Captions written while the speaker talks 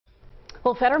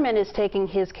Well, Fetterman is taking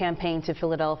his campaign to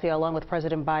Philadelphia along with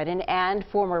President Biden and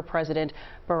former President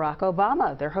Barack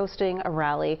Obama. They're hosting a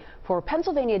rally for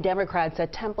Pennsylvania Democrats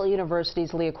at Temple University's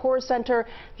Leocore Center.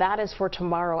 That is for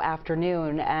tomorrow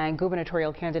afternoon. And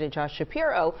gubernatorial candidate Josh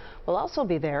Shapiro will also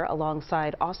be there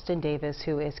alongside Austin Davis,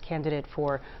 who is candidate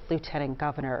for lieutenant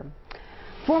governor.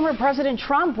 Former President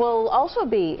Trump will also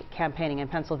be campaigning in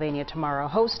Pennsylvania tomorrow,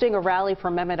 hosting a rally for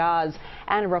Mehmet Oz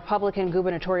and Republican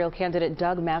gubernatorial candidate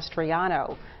Doug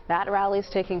Mastriano. That rally is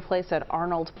taking place at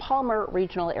Arnold Palmer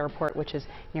Regional Airport, which is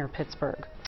near Pittsburgh.